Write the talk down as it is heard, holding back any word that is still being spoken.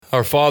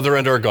Our Father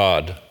and our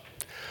God,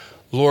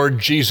 Lord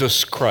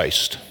Jesus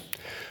Christ,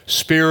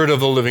 Spirit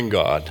of the living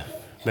God,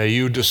 may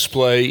you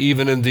display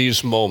even in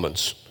these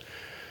moments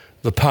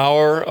the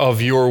power of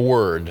your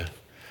word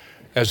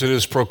as it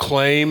is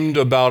proclaimed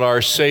about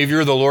our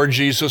Savior, the Lord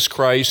Jesus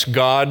Christ,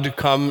 God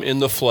come in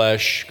the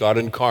flesh, God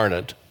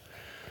incarnate,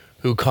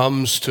 who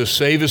comes to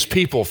save his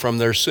people from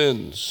their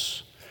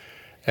sins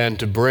and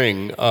to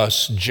bring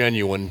us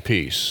genuine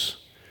peace.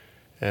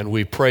 And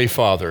we pray,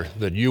 Father,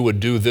 that you would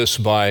do this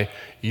by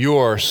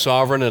your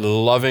sovereign and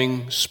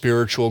loving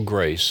spiritual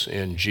grace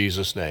in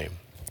Jesus' name.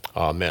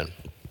 Amen.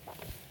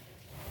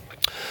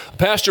 A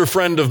pastor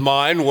friend of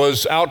mine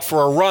was out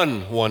for a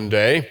run one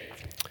day.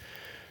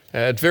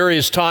 At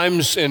various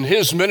times in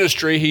his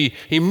ministry,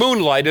 he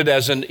moonlighted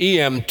as an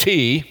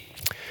EMT,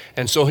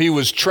 and so he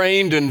was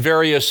trained in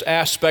various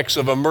aspects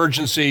of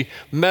emergency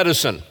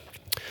medicine.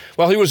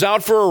 Well, he was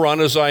out for a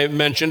run, as I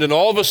mentioned, and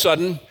all of a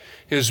sudden,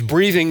 his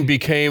breathing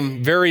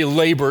became very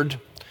labored,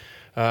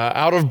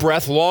 out of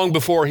breath long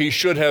before he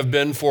should have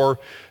been for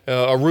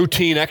a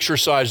routine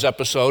exercise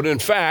episode. In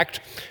fact,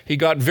 he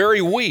got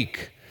very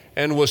weak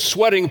and was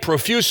sweating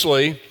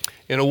profusely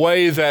in a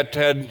way that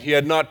he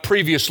had not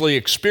previously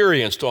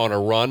experienced on a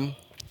run.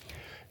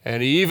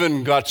 And he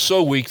even got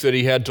so weak that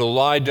he had to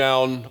lie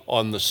down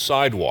on the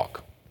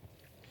sidewalk.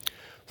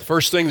 The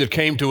first thing that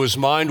came to his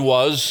mind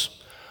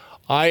was,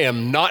 I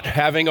am not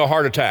having a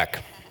heart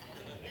attack.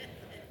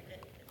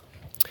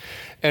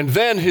 And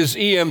then his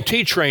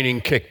EMT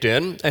training kicked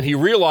in, and he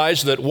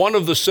realized that one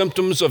of the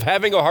symptoms of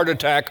having a heart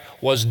attack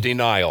was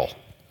denial.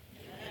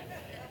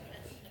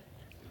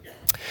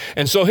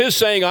 And so his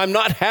saying, I'm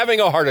not having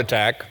a heart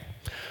attack,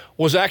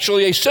 was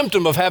actually a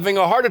symptom of having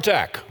a heart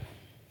attack.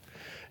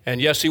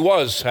 And yes, he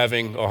was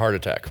having a heart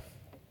attack.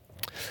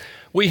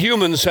 We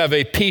humans have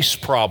a peace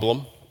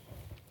problem,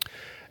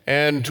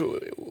 and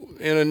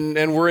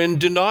we're in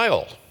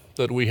denial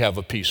that we have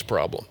a peace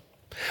problem.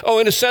 Oh,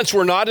 in a sense,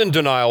 we're not in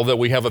denial that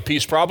we have a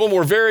peace problem.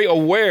 We're very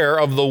aware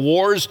of the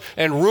wars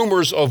and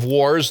rumors of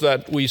wars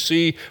that we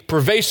see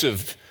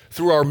pervasive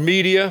through our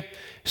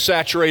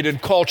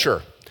media-saturated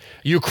culture.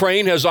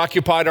 Ukraine has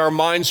occupied our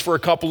minds for a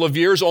couple of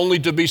years, only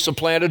to be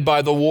supplanted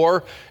by the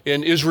war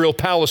in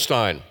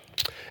Israel-Palestine.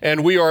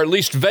 And we are at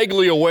least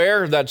vaguely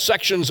aware that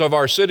sections of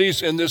our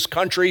cities in this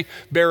country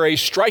bear a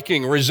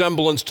striking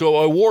resemblance to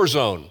a war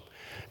zone.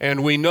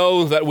 And we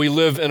know that we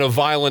live in a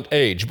violent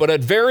age. But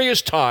at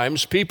various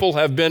times, people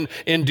have been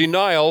in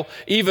denial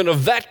even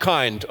of that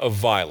kind of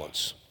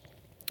violence.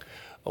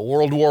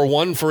 World War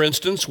I, for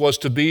instance, was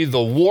to be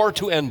the war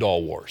to end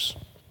all wars.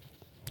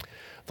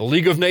 The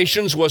League of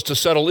Nations was to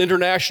settle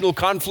international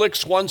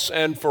conflicts once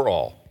and for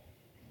all.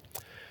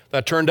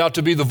 That turned out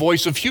to be the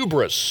voice of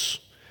hubris,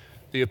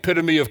 the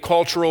epitome of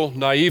cultural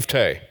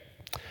naivete.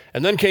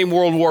 And then came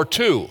World War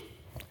II.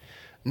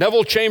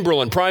 Neville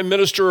Chamberlain, Prime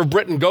Minister of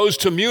Britain, goes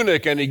to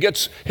Munich and he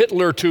gets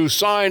Hitler to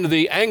sign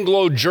the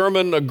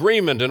Anglo-German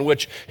agreement in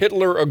which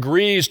Hitler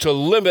agrees to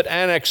limit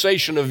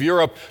annexation of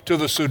Europe to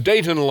the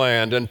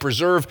Sudetenland and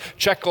preserve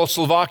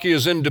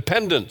Czechoslovakia's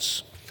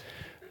independence,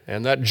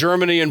 and that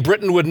Germany and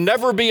Britain would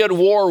never be at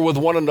war with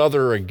one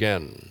another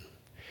again.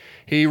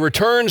 He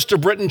returns to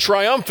Britain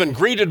triumphant,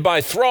 greeted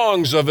by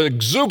throngs of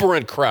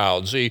exuberant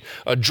crowds. He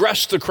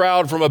addressed the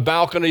crowd from a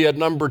balcony at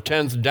number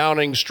 10th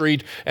Downing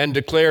Street and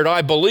declared,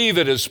 I believe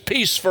it is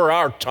peace for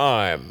our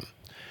time.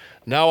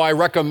 Now I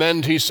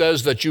recommend, he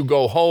says, that you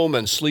go home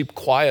and sleep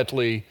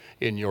quietly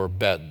in your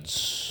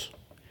beds.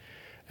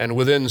 And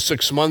within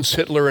 6 months,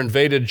 Hitler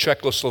invaded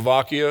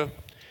Czechoslovakia,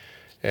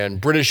 and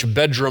British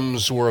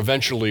bedrooms were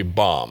eventually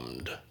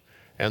bombed.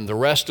 And the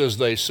rest, as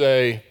they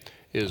say,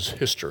 is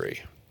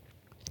history.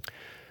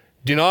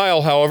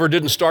 Denial, however,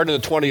 didn't start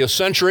in the 20th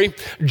century.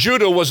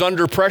 Judah was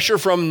under pressure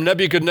from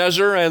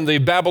Nebuchadnezzar and the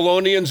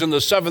Babylonians in the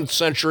 7th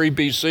century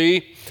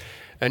BC.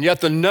 And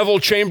yet the Neville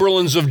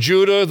Chamberlains of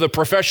Judah, the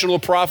professional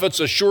prophets,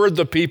 assured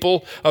the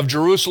people of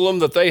Jerusalem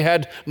that they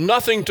had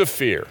nothing to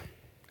fear.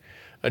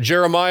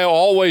 Jeremiah,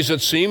 always,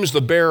 it seems, the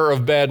bearer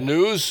of bad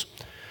news,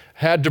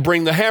 had to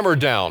bring the hammer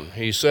down.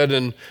 He said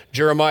in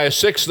Jeremiah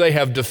 6, they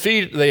have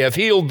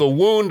healed the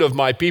wound of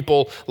my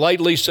people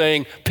lightly,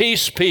 saying,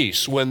 peace,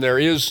 peace, when there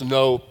is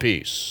no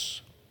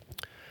peace.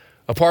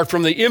 Apart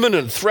from the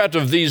imminent threat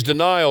of these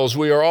denials,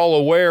 we are all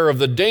aware of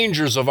the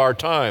dangers of our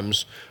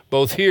times,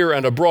 both here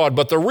and abroad.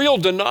 But the real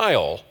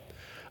denial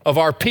of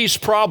our peace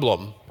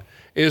problem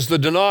is the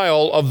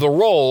denial of the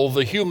role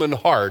the human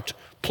heart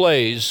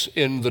plays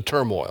in the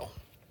turmoil.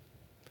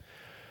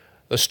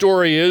 The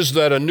story is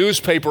that a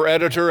newspaper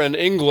editor in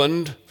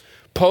England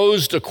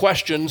posed a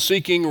question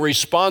seeking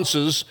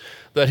responses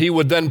that he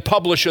would then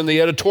publish in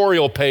the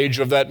editorial page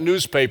of that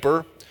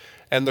newspaper.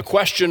 And the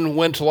question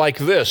went like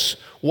this: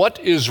 what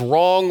is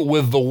wrong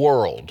with the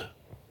world?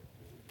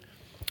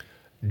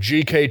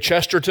 G.K.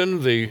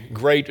 Chesterton, the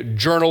great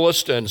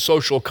journalist and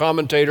social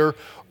commentator,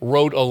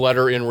 wrote a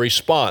letter in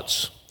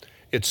response.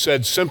 It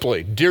said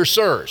simply, Dear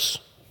Sirs,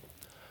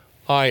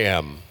 I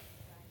am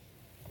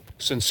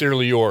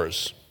sincerely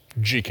yours,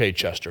 G.K.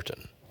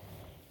 Chesterton.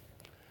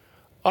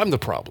 I'm the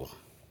problem.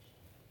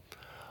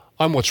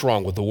 I'm what's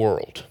wrong with the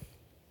world.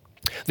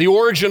 The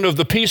origin of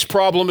the peace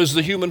problem is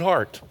the human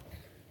heart.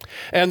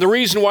 And the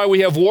reason why we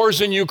have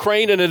wars in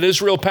Ukraine and in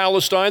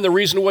Israel-Palestine, the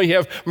reason why we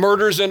have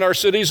murders in our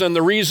cities, and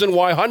the reason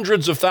why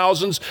hundreds of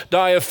thousands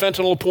die of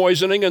fentanyl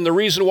poisoning, and the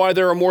reason why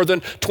there are more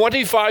than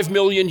 25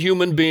 million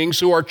human beings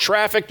who are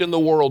trafficked in the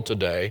world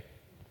today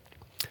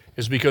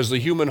is because the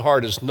human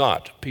heart is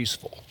not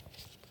peaceful.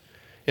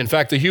 In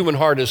fact, the human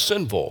heart is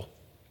sinful.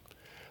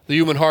 The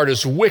human heart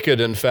is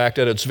wicked, in fact,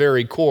 at its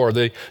very core.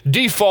 The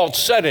default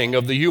setting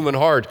of the human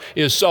heart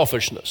is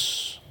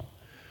selfishness.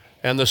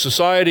 And the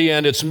society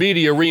and its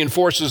media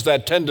reinforces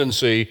that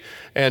tendency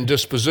and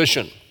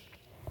disposition.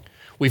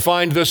 We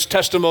find this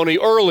testimony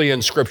early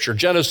in Scripture.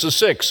 Genesis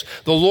 6,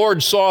 the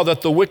Lord saw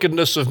that the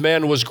wickedness of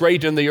man was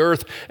great in the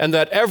earth, and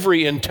that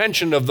every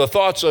intention of the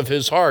thoughts of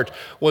his heart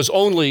was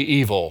only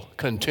evil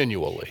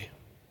continually.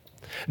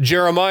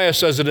 Jeremiah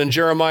says it in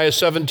Jeremiah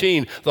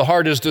 17, the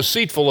heart is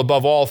deceitful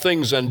above all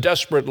things and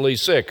desperately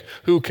sick.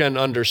 Who can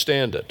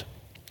understand it?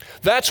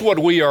 That's what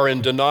we are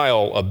in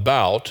denial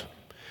about.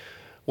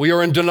 We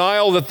are in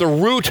denial that the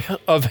root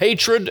of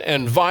hatred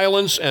and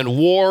violence and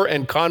war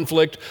and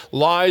conflict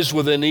lies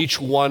within each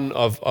one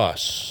of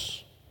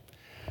us.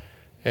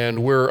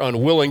 And we're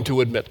unwilling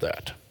to admit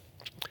that.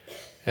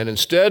 And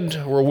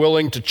instead, we're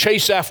willing to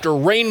chase after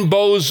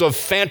rainbows of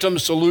phantom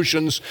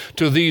solutions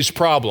to these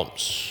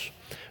problems,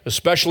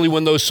 especially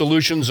when those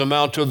solutions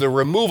amount to the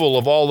removal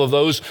of all of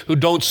those who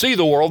don't see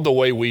the world the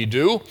way we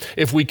do.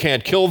 If we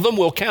can't kill them,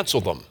 we'll cancel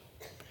them.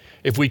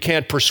 If we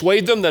can't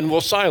persuade them, then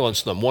we'll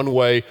silence them one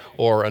way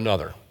or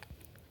another.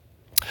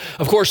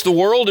 Of course, the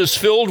world is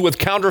filled with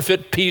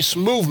counterfeit peace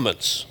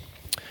movements.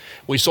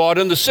 We saw it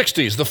in the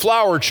 60s, the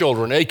flower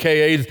children,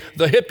 aka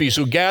the hippies,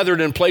 who gathered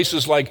in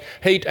places like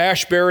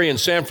Haight-Ashbury in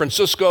San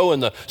Francisco in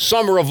the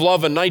summer of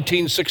love in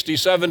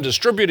 1967,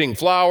 distributing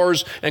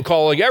flowers and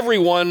calling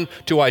everyone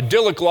to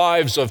idyllic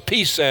lives of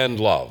peace and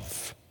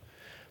love.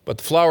 But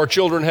the flower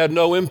children had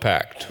no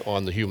impact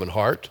on the human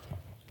heart,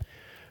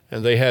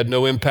 and they had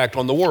no impact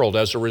on the world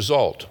as a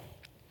result.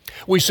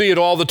 We see it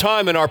all the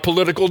time in our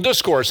political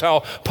discourse, how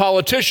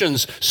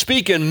politicians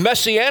speak in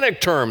messianic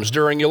terms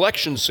during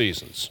election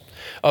seasons,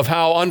 of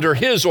how under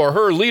his or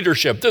her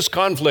leadership, this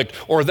conflict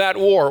or that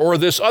war or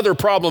this other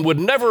problem would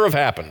never have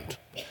happened.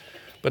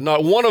 But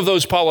not one of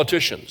those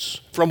politicians,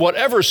 from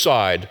whatever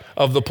side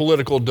of the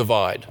political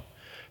divide,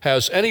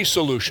 has any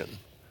solution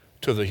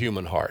to the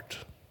human heart.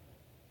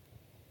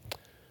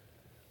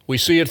 We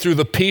see it through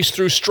the peace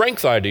through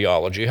strength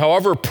ideology.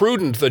 However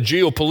prudent the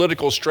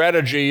geopolitical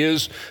strategy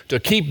is to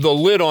keep the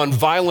lid on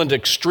violent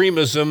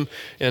extremism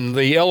and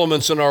the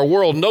elements in our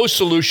world, no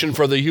solution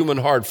for the human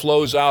heart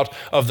flows out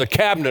of the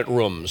cabinet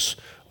rooms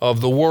of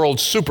the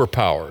world's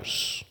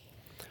superpowers.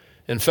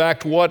 In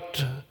fact,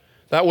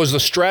 that was the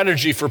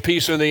strategy for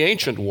peace in the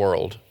ancient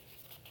world.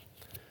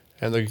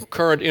 And the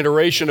current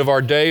iteration of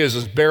our day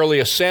is barely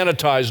a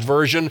sanitized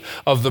version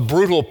of the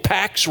brutal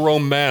Pax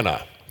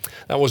Romana.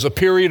 That was a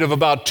period of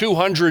about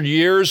 200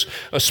 years,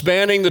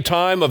 spanning the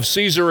time of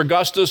Caesar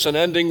Augustus and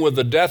ending with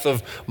the death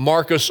of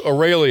Marcus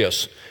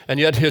Aurelius. And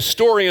yet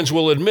historians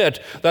will admit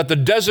that the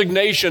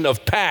designation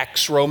of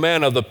Pax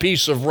Romana, the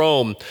peace of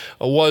Rome,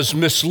 was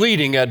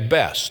misleading at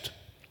best.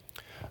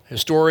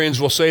 Historians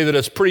will say that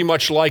it's pretty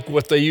much like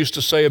what they used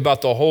to say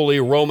about the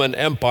Holy Roman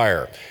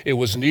Empire. It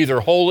was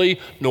neither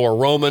holy nor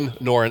Roman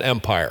nor an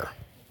empire.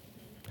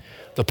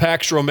 The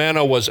Pax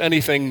Romana was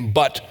anything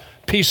but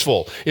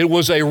peaceful. It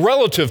was a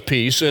relative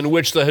peace in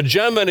which the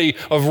hegemony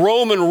of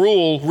Roman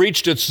rule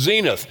reached its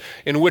zenith,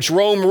 in which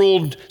Rome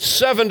ruled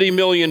 70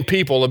 million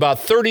people, about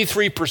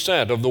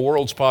 33% of the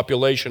world's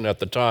population at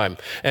the time,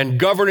 and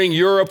governing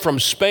Europe from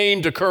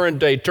Spain to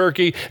current-day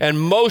Turkey and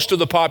most of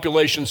the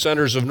population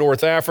centers of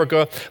North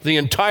Africa, the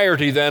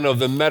entirety then of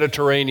the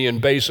Mediterranean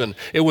basin.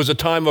 It was a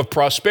time of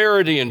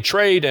prosperity and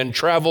trade and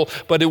travel,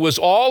 but it was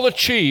all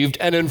achieved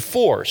and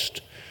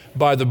enforced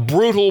by the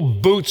brutal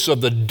boots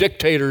of the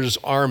dictators'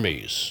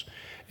 armies,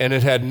 and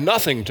it had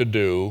nothing to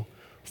do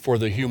for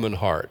the human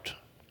heart.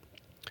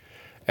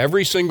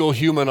 Every single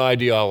human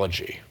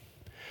ideology,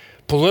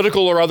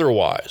 political or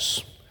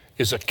otherwise,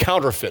 is a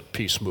counterfeit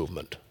peace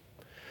movement.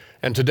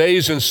 And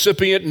today's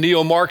incipient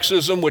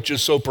neo-Marxism, which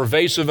is so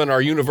pervasive in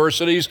our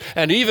universities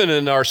and even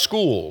in our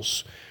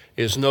schools,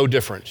 is no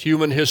different.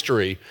 Human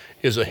history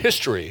is a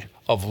history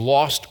of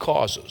lost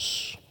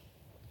causes.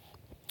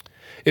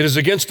 It is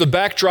against the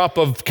backdrop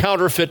of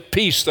counterfeit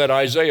peace that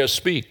Isaiah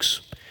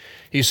speaks.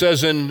 He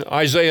says in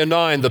Isaiah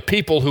 9, the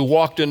people who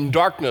walked in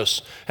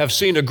darkness have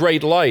seen a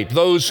great light.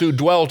 Those who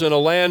dwelt in a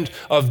land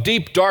of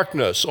deep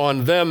darkness,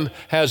 on them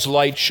has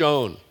light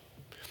shone.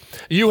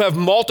 You have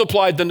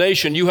multiplied the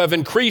nation. You have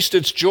increased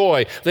its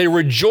joy. They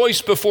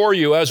rejoice before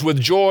you as with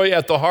joy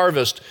at the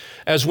harvest,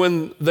 as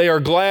when they are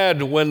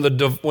glad when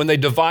they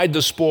divide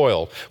the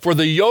spoil. For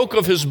the yoke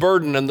of his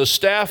burden and the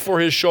staff for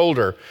his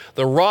shoulder,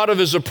 the rod of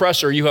his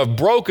oppressor, you have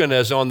broken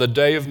as on the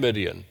day of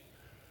Midian.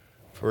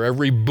 For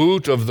every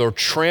boot of the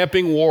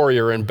tramping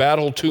warrior in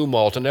battle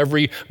tumult and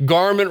every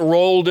garment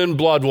rolled in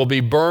blood will be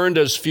burned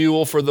as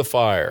fuel for the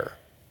fire.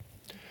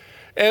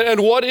 And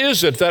what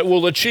is it that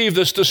will achieve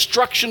this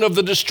destruction of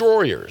the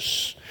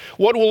destroyers?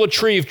 What will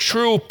achieve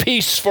true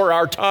peace for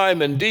our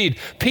time, indeed,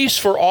 peace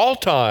for all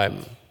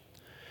time?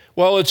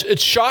 Well,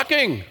 it's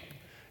shocking.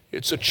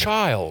 It's a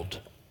child.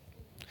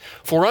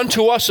 For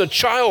unto us a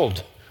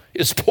child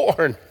is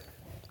born.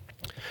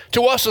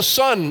 To us a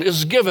son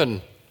is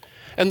given,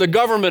 and the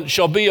government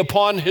shall be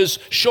upon his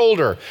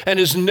shoulder, and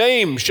his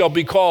name shall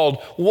be called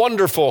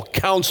Wonderful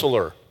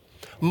Counselor,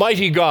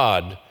 Mighty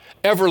God,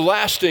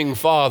 Everlasting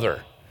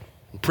Father,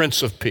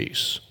 Prince of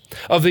Peace.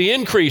 Of the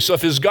increase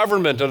of his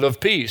government and of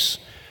peace,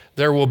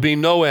 there will be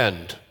no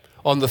end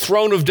on the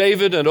throne of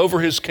David and over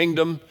his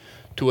kingdom,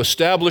 to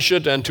establish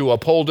it and to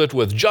uphold it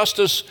with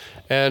justice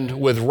and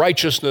with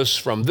righteousness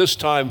from this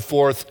time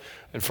forth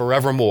and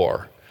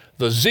forevermore.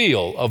 The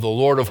zeal of the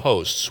Lord of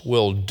hosts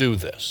will do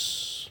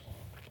this.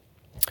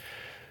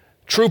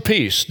 True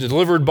peace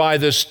delivered by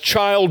this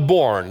child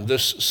born,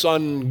 this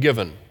son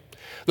given.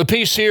 The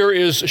peace here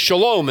is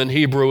shalom in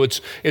Hebrew.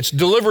 It's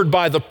delivered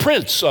by the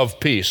Prince of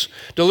Peace,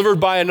 delivered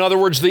by, in other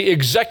words, the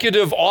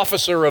executive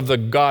officer of the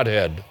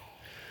Godhead,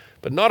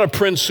 but not a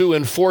prince who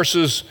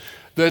enforces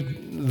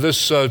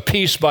this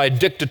peace by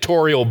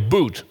dictatorial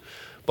boot,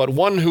 but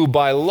one who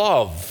by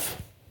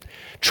love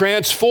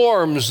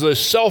transforms the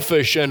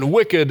selfish and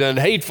wicked and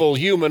hateful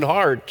human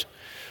heart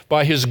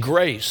by his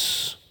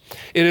grace.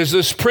 It is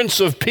this Prince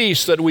of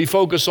Peace that we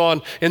focus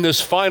on in this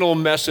final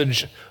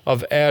message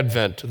of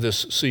Advent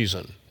this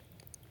season.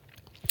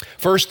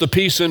 First, the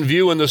peace in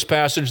view in this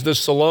passage,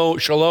 this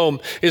shalom,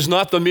 is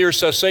not the mere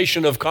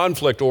cessation of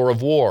conflict or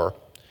of war,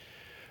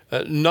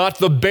 not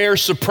the bare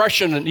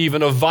suppression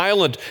even of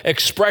violent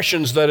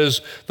expressions that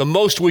is the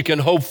most we can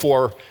hope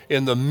for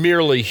in the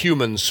merely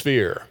human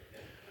sphere.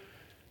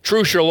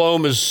 True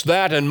shalom is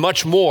that and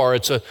much more.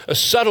 It's a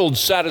settled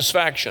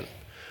satisfaction,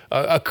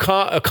 a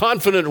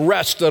confident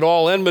rest that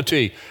all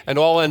enmity and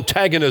all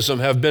antagonism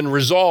have been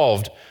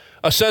resolved,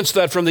 a sense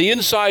that from the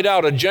inside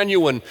out, a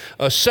genuine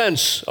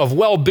sense of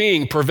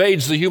well-being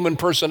pervades the human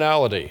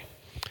personality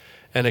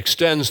and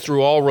extends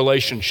through all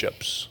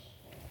relationships.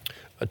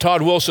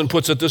 Todd Wilson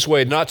puts it this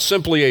way: not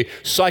simply a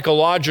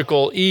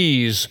psychological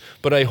ease,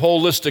 but a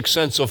holistic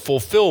sense of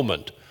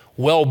fulfillment,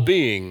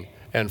 well-being,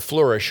 and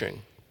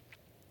flourishing.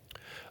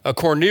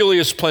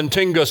 Cornelius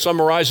Plantinga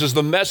summarizes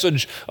the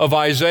message of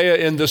Isaiah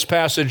in this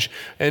passage,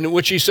 in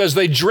which he says,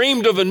 they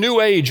dreamed of a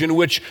new age in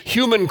which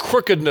human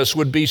crookedness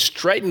would be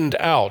straightened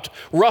out,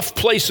 rough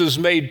places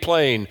made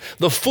plain,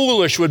 the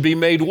foolish would be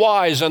made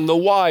wise, and the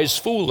wise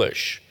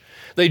foolish.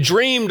 They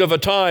dreamed of a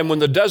time when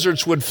the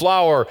deserts would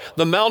flower,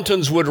 the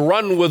mountains would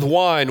run with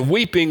wine,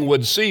 weeping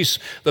would cease,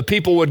 the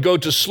people would go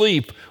to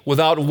sleep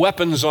without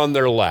weapons on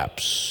their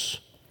laps.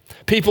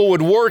 People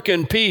would work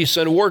in peace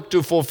and work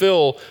to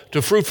fulfill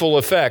to fruitful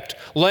effect.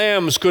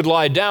 Lambs could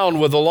lie down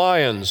with the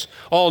lions.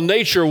 All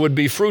nature would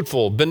be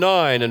fruitful,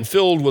 benign, and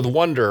filled with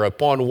wonder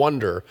upon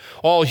wonder.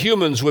 All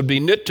humans would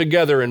be knit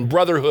together in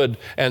brotherhood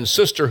and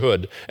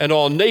sisterhood, and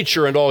all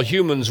nature and all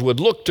humans would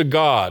look to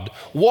God,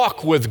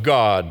 walk with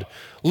God,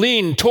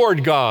 lean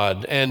toward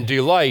God, and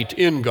delight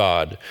in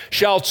God.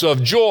 Shouts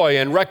of joy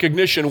and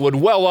recognition would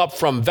well up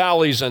from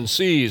valleys and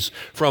seas,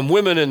 from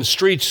women in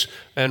streets,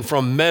 and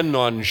from men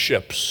on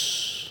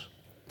ships.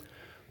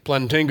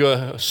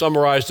 Plantinga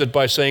summarized it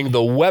by saying,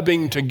 the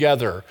webbing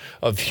together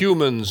of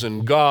humans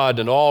and God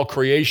and all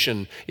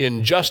creation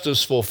in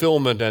justice,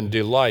 fulfillment, and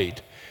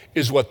delight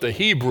is what the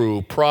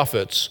Hebrew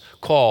prophets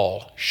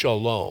call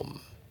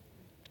shalom.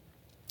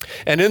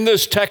 And in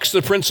this text,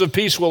 the Prince of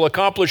Peace will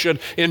accomplish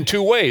it in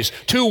two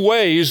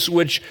ways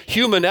which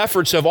human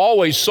efforts have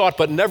always sought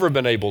but never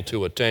been able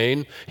to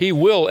attain. He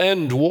will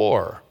end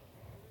war.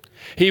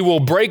 He will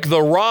break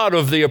the rod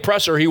of the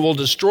oppressor. He will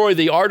destroy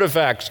the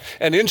artifacts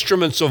and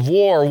instruments of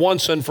war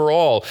once and for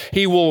all.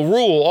 He will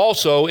rule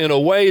also in a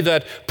way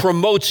that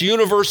promotes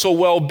universal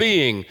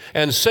well-being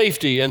and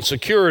safety and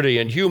security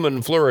and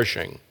human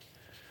flourishing,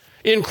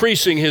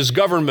 increasing his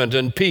government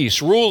and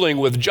peace, ruling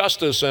with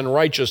justice and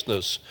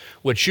righteousness,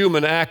 which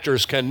human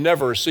actors can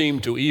never seem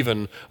to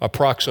even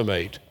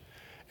approximate.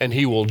 And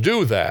he will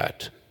do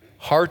that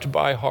heart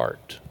by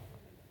heart.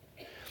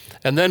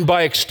 And then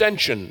by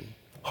extension,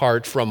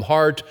 heart from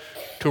heart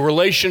to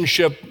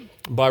relationship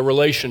by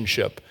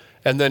relationship,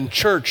 and then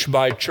church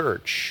by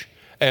church,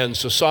 and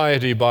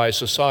society by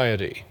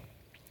society.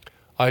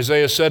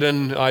 Isaiah said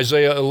in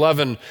Isaiah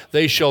 11,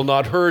 they shall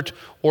not hurt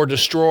or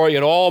destroy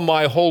in all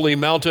my holy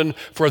mountain,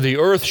 for the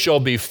earth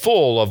shall be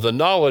full of the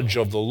knowledge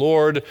of the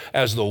Lord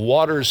as the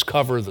waters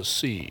cover the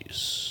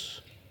seas.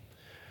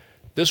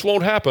 This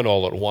won't happen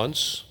all at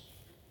once.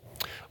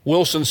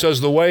 Wilson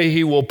says the way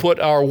he will put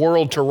our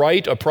world to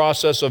right, a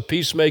process of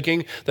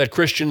peacemaking that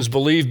Christians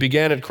believe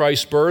began at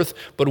Christ's birth,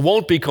 but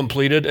won't be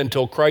completed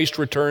until Christ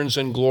returns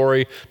in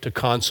glory to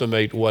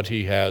consummate what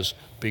he has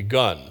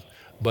begun.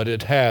 But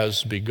it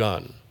has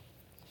begun.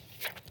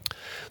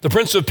 The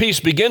Prince of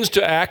Peace begins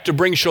to act to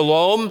bring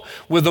shalom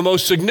with the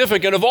most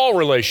significant of all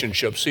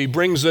relationships. He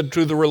brings it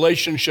to the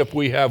relationship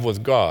we have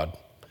with God.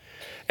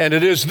 And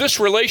it is this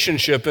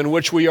relationship in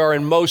which we are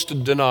in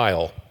most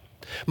denial.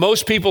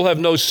 Most people have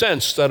no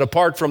sense that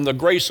apart from the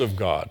grace of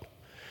God,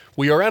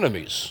 we are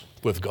enemies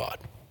with God,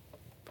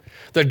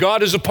 that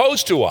God is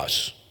opposed to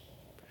us,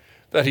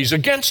 that he's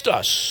against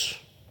us.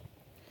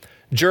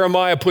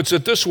 Jeremiah puts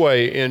it this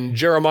way in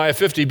Jeremiah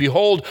 50,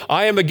 "Behold,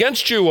 I am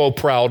against you, O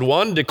proud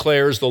one,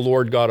 declares the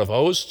Lord God of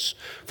hosts,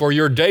 for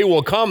your day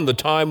will come, the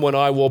time when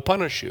I will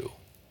punish you."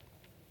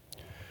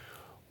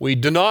 We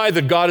deny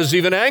that God is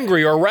even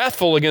angry or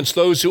wrathful against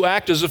those who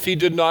act as if he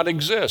did not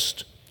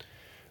exist.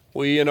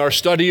 We, in our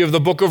study of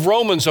the book of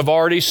Romans, have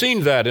already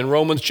seen that. In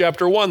Romans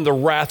chapter 1, the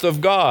wrath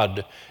of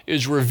God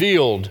is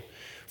revealed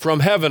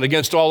from heaven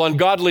against all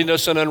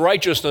ungodliness and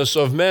unrighteousness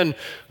of men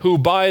who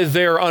by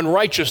their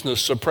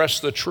unrighteousness suppress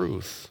the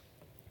truth.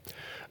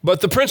 But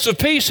the Prince of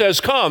Peace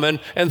has come,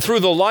 and through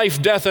the life,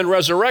 death, and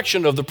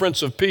resurrection of the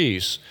Prince of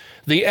Peace,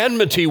 the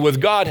enmity with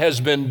God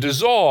has been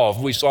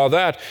dissolved. We saw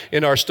that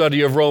in our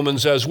study of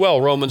Romans as well.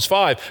 Romans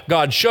 5,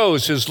 God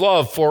shows his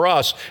love for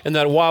us, and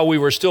that while we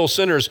were still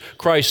sinners,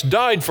 Christ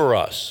died for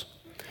us.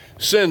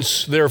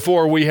 Since,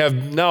 therefore, we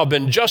have now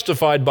been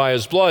justified by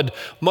his blood,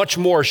 much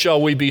more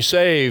shall we be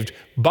saved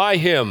by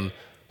him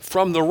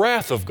from the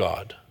wrath of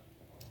God.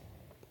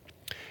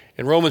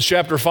 In Romans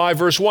chapter 5,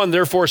 verse 1,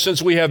 "Therefore,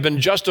 since we have been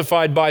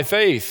justified by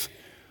faith,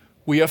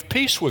 we have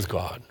peace with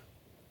God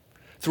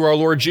through our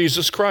Lord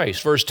Jesus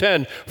Christ." Verse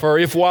 10, "For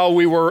if while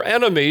we were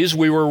enemies,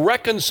 we were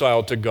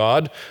reconciled to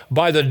God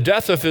by the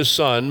death of his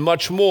Son,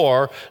 much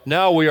more,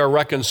 now we are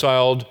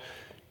reconciled,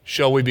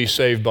 shall we be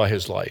saved by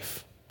his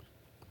life."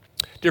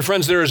 Dear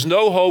friends, there is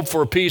no hope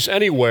for peace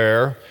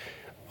anywhere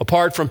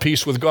apart from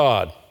peace with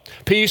God.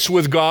 Peace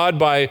with God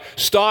by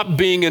stop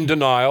being in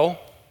denial.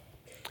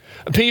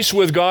 Peace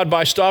with God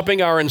by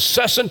stopping our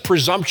incessant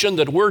presumption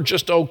that we're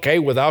just okay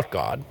without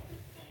God.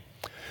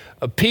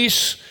 A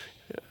peace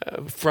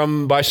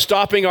by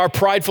stopping our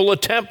prideful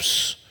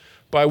attempts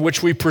by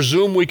which we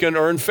presume we can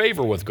earn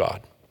favor with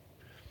God.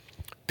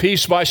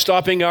 Peace by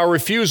stopping our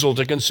refusal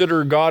to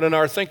consider God in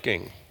our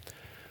thinking.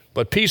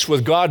 But peace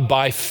with God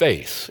by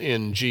faith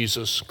in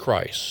Jesus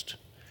Christ.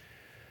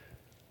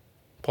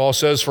 Paul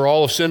says, "For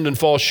all have sinned and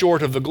fall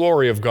short of the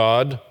glory of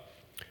God,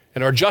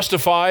 and are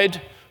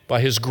justified by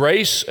his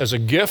grace as a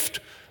gift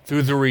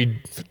through the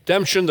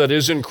redemption that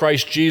is in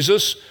Christ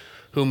Jesus,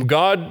 whom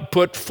God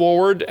put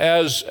forward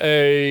as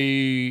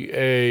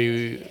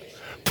a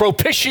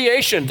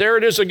propitiation." There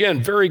it is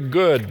again, very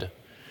good.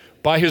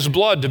 "By his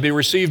blood to be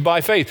received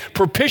by faith."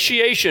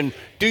 Propitiation,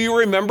 do you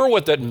remember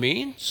what that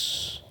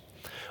means?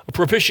 A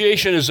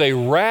propitiation is a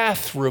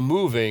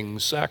wrath-removing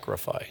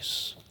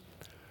sacrifice.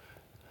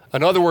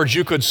 In other words,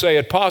 you could say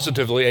it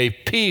positively, a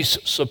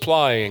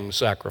peace-supplying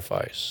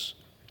sacrifice.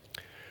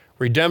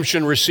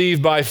 Redemption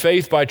received by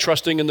faith by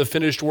trusting in the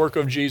finished work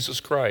of Jesus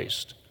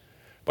Christ,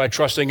 by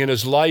trusting in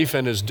his life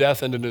and his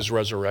death and in his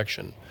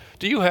resurrection.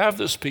 Do you have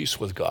this peace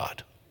with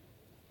God?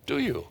 Do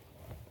you?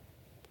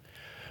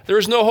 There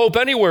is no hope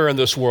anywhere in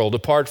this world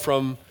apart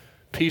from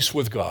peace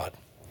with God.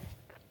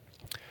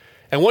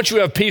 And once you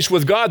have peace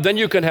with God, then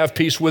you can have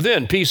peace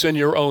within, peace in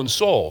your own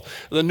soul.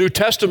 The New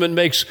Testament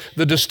makes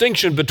the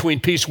distinction between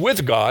peace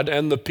with God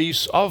and the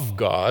peace of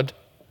God.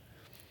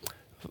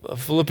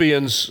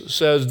 Philippians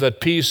says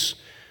that peace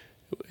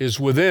is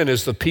within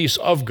is the peace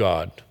of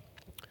God.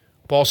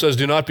 Paul says,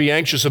 "Do not be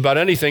anxious about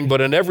anything,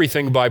 but in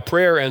everything by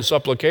prayer and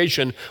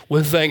supplication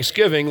with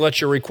thanksgiving,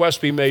 let your requests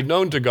be made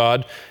known to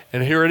God."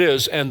 And here it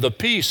is, "And the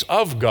peace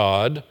of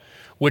God,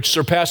 which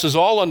surpasses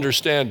all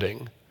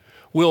understanding,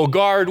 will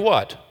guard"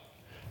 what?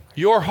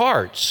 "Your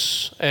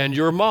hearts and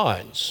your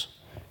minds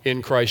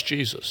in Christ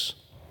Jesus."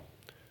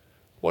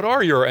 What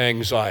are your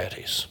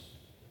anxieties?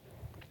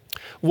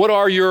 What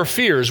are your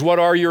fears? What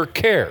are your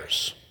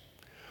cares?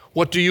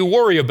 What do you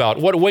worry about?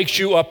 What wakes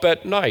you up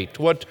at night?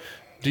 What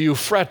do you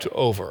fret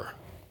over?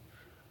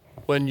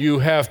 When you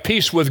have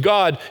peace with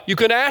God, you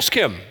can ask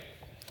him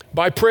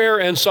by prayer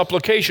and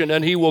supplication,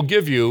 and he will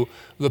give you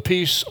the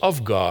peace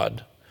of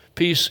God,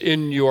 peace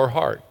in your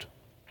heart.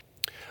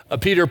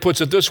 Peter puts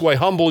it this way,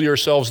 "Humble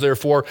yourselves,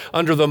 therefore,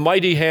 under the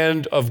mighty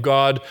hand of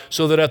God,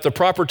 so that at the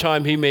proper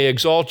time he may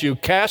exalt you,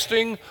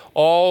 casting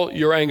all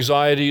your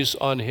anxieties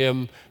on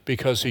him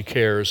because he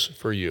cares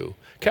for you."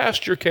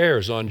 Cast your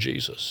cares on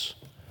Jesus,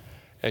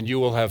 and you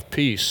will have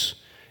peace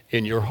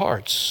in your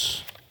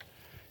hearts.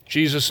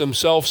 Jesus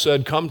himself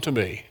said, "Come to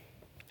me,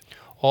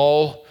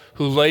 all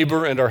who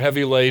labor and are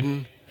heavy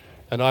laden,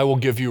 and I will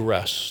give you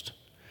rest.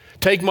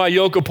 Take my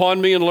yoke upon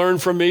me and learn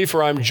from me,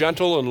 for I'm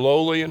gentle and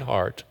lowly in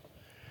heart,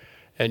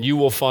 and you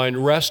will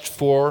find rest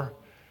for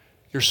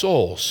your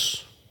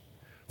souls.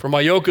 For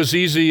my yoke is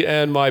easy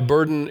and my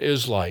burden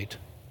is light."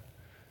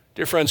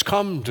 Dear friends,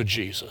 come to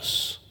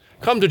Jesus.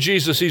 Come to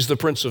Jesus. He's the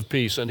Prince of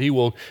Peace, and he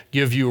will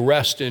give you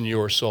rest in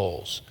your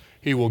souls.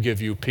 He will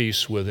give you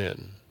peace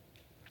within.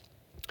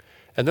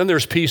 And then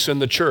there's peace in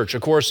the church.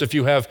 Of course, if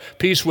you have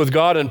peace with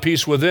God and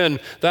peace within,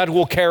 that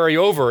will carry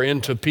over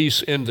into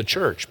peace in the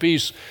church,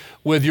 peace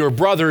with your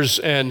brothers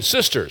and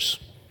sisters.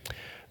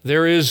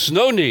 There is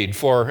no need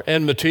for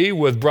enmity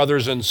with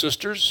brothers and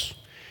sisters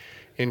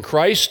in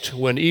Christ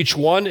when each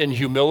one in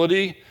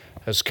humility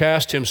has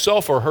cast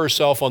himself or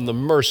herself on the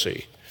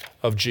mercy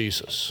of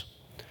Jesus.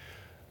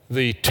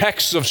 The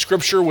texts of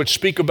Scripture which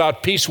speak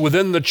about peace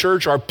within the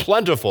church are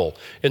plentiful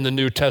in the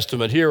New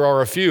Testament. Here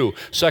are a few.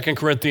 2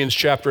 Corinthians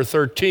chapter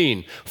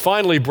 13.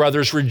 Finally,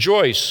 brothers,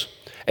 rejoice.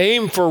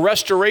 Aim for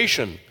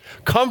restoration.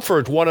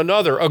 Comfort one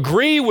another.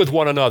 Agree with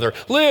one another.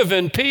 Live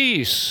in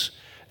peace.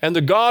 And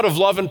the God of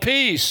love and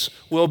peace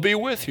will be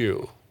with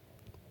you.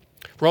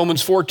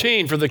 Romans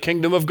 14, for the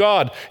kingdom of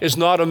God is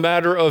not a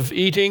matter of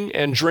eating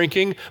and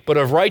drinking, but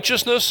of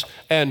righteousness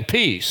and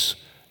peace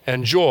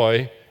and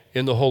joy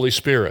in the Holy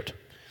Spirit.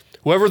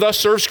 Whoever thus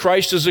serves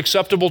Christ is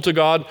acceptable to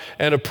God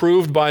and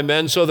approved by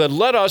men, so that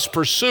let us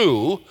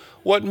pursue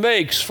what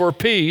makes for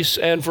peace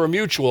and for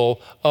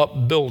mutual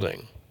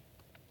upbuilding.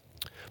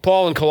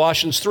 Paul in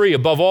Colossians 3,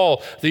 above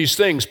all these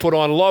things, put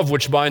on love,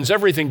 which binds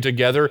everything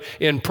together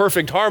in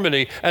perfect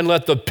harmony, and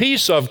let the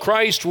peace of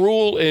Christ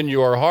rule in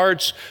your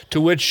hearts,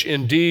 to which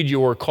indeed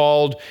you are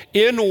called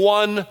in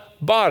one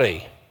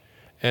body,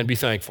 and be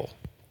thankful.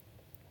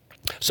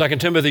 2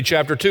 Timothy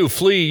chapter 2,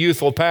 flee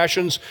youthful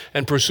passions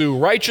and pursue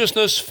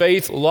righteousness,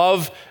 faith,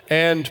 love,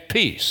 and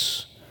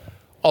peace,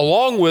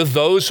 along with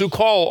those who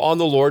call on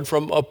the Lord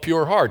from a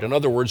pure heart. In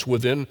other words,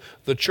 within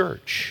the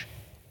church.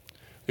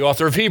 The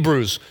author of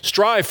Hebrews,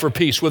 strive for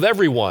peace with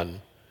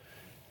everyone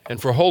and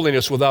for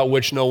holiness, without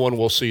which no one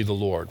will see the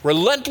Lord.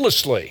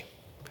 Relentlessly,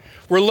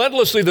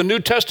 the New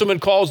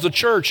Testament calls the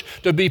church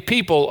to be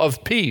people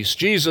of peace.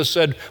 Jesus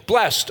said,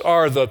 blessed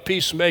are the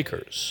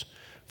peacemakers,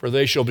 for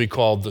they shall be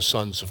called the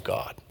sons of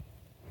God.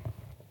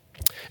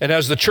 And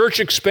as the church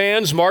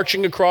expands,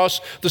 marching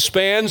across the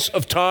spans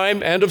of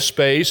time and of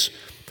space,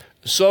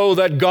 so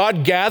that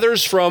God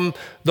gathers from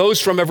those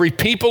from every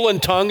people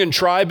and tongue and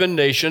tribe and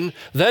nation,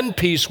 then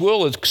peace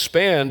will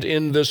expand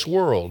in this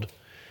world,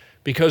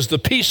 because the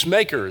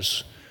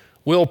peacemakers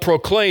will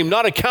proclaim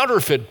not a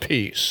counterfeit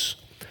peace,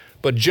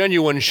 but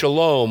genuine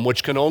shalom,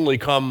 which can only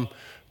come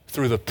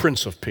through the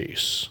Prince of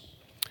Peace.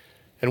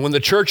 And when the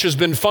church has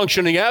been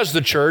functioning as the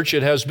church,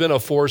 it has been a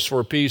force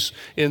for peace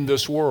in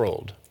this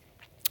world.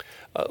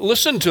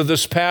 Listen to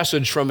this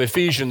passage from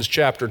Ephesians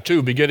chapter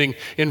 2, beginning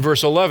in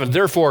verse 11.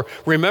 Therefore,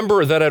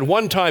 remember that at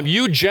one time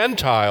you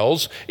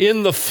Gentiles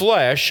in the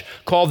flesh,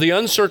 called the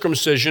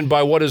uncircumcision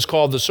by what is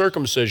called the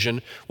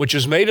circumcision, which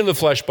is made in the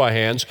flesh by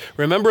hands,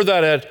 remember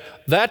that at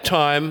that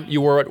time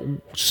you were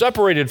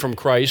separated from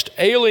Christ,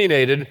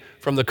 alienated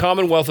from the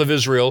commonwealth of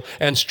Israel,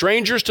 and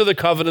strangers to the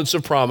covenants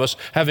of promise,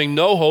 having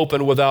no hope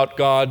and without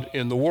God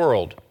in the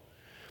world.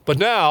 But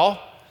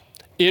now,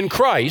 in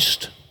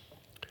Christ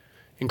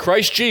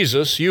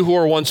Jesus, you who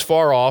were once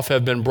far off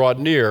have been brought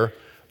near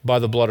by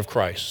the blood of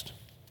Christ.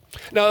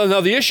 Now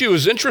the issue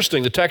is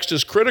interesting. The text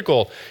is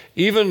critical,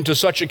 even to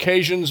such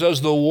occasions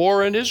as the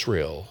war in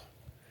Israel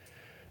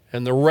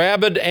and the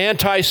rabid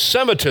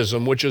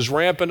anti-Semitism which is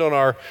rampant on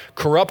our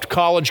corrupt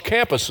college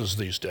campuses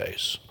these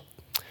days.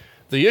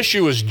 The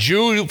issue is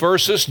Jew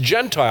versus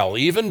Gentile,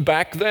 even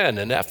back then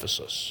in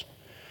Ephesus.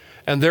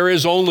 And there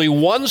is only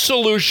one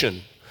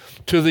solution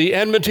to the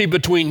enmity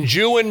between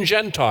Jew and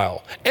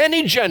Gentile.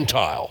 Any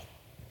Gentile,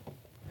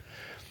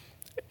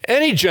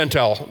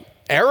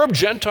 Arab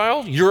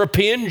Gentile,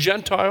 European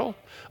Gentile,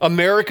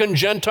 American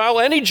Gentile,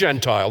 any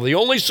Gentile. The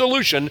only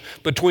solution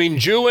between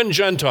Jew and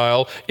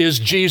Gentile is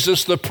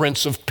Jesus, the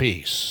Prince of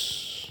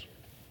Peace.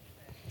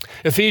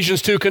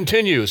 Ephesians 2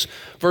 continues,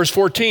 verse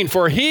 14,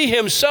 for he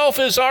himself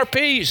is our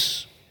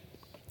peace,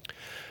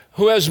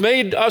 who has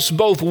made us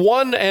both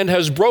one and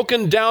has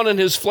broken down in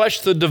his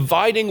flesh the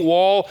dividing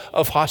wall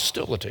of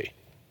hostility,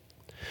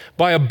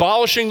 by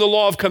abolishing the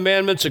law of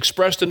commandments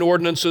expressed in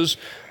ordinances,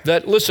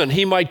 that, listen,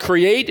 he might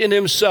create in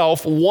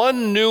himself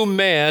one new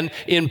man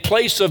in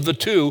place of the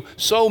two,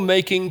 so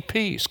making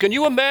peace. Can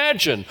you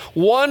imagine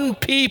one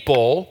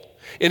people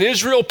in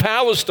Israel,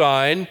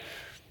 Palestine,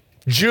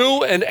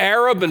 Jew and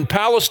Arab and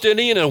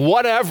Palestinian and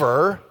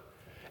whatever,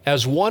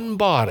 as one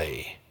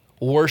body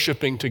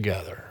worshiping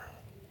together,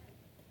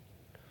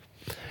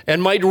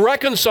 and might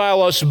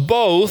reconcile us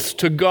both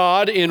to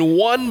God in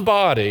one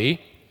body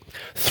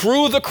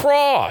through the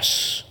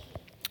cross,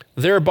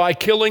 thereby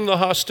killing the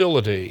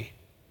hostility.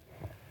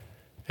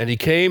 And he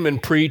came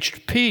and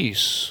preached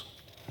peace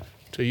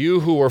to you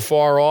who were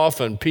far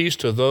off and peace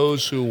to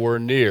those who were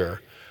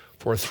near.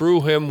 For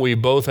through him we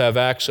both have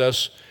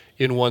access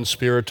in one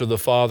spirit to the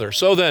Father.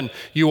 So then,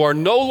 you are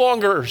no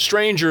longer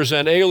strangers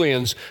and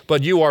aliens,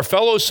 but you are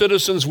fellow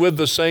citizens with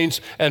the saints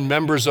and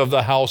members of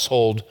the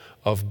household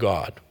of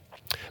God,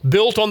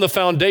 built on the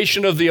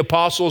foundation of the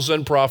apostles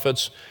and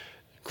prophets,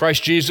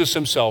 Christ Jesus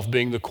himself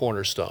being the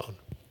cornerstone,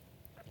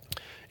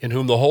 in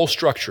whom the whole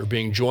structure,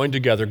 being joined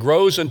together,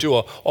 grows into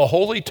a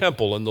holy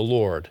temple in the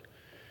Lord.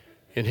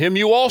 In him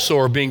you also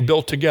are being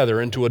built together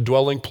into a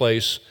dwelling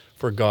place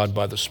for God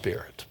by the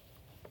Spirit.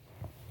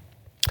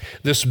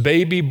 This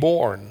baby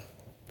born,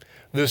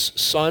 this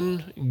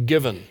son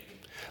given,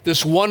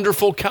 this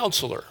wonderful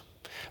counselor,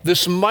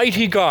 this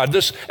mighty God,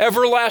 this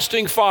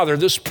everlasting Father,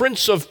 this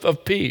Prince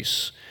of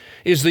Peace,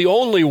 is the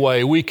only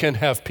way we can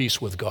have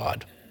peace with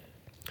God,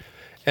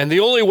 and the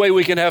only way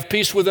we can have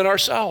peace within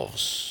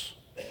ourselves.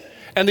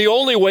 and the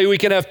only way we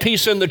can have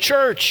peace in the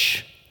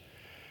church,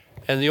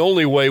 and the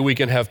only way we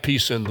can have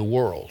peace in the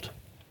world.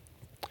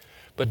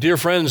 But dear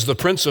friends, the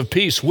Prince of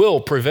Peace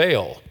will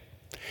prevail.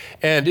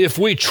 And if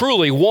we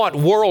truly want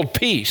world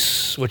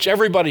peace, which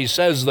everybody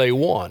says they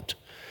want,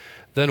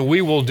 then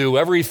we will do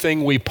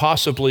everything we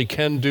possibly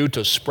can do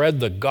to spread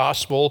the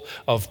gospel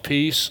of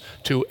peace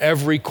to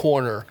every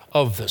corner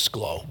of this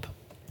globe.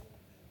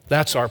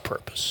 That's our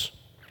purpose.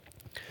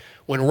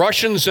 When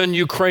Russians and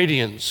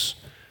Ukrainians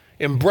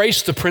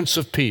embrace the Prince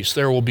of Peace,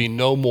 there will be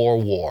no more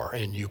war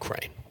in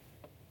Ukraine.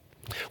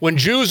 When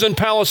Jews and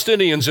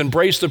Palestinians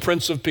embrace the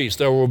Prince of Peace,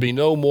 there will be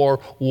no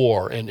more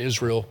war in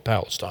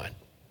Israel-Palestine.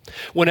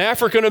 When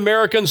African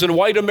Americans and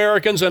white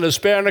Americans and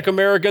Hispanic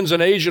Americans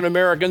and Asian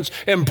Americans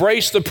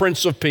embrace the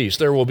Prince of Peace,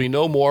 there will be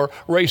no more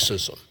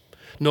racism,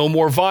 no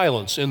more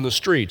violence in the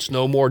streets,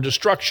 no more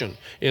destruction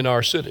in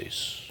our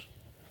cities.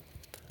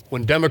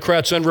 When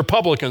Democrats and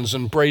Republicans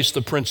embrace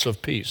the Prince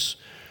of Peace,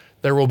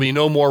 there will be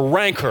no more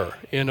rancor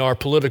in our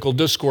political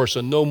discourse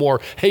and no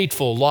more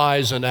hateful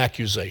lies and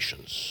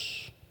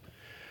accusations.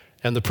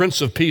 And the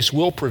Prince of Peace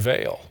will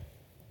prevail.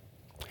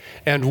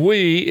 And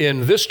we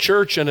in this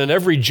church and in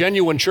every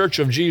genuine church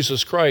of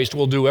Jesus Christ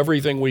will do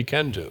everything we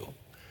can do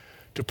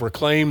to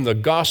proclaim the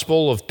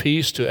gospel of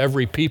peace to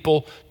every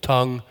people,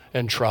 tongue,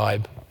 and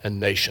tribe and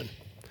nation.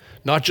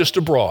 Not just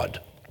abroad,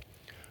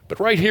 but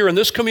right here in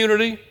this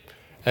community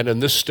and in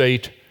this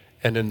state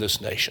and in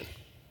this nation.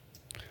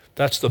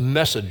 That's the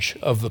message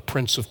of the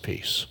Prince of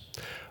Peace,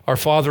 our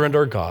Father and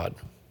our God.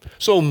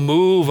 So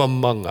move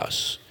among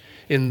us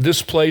in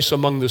this place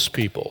among this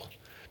people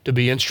to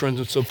be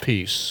instruments of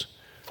peace,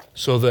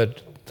 so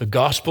that the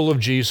gospel of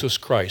Jesus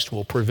Christ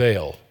will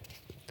prevail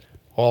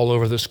all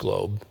over this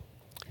globe.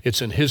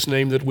 It's in his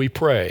name that we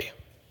pray.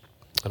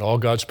 And all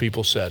God's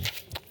people said,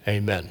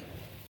 amen.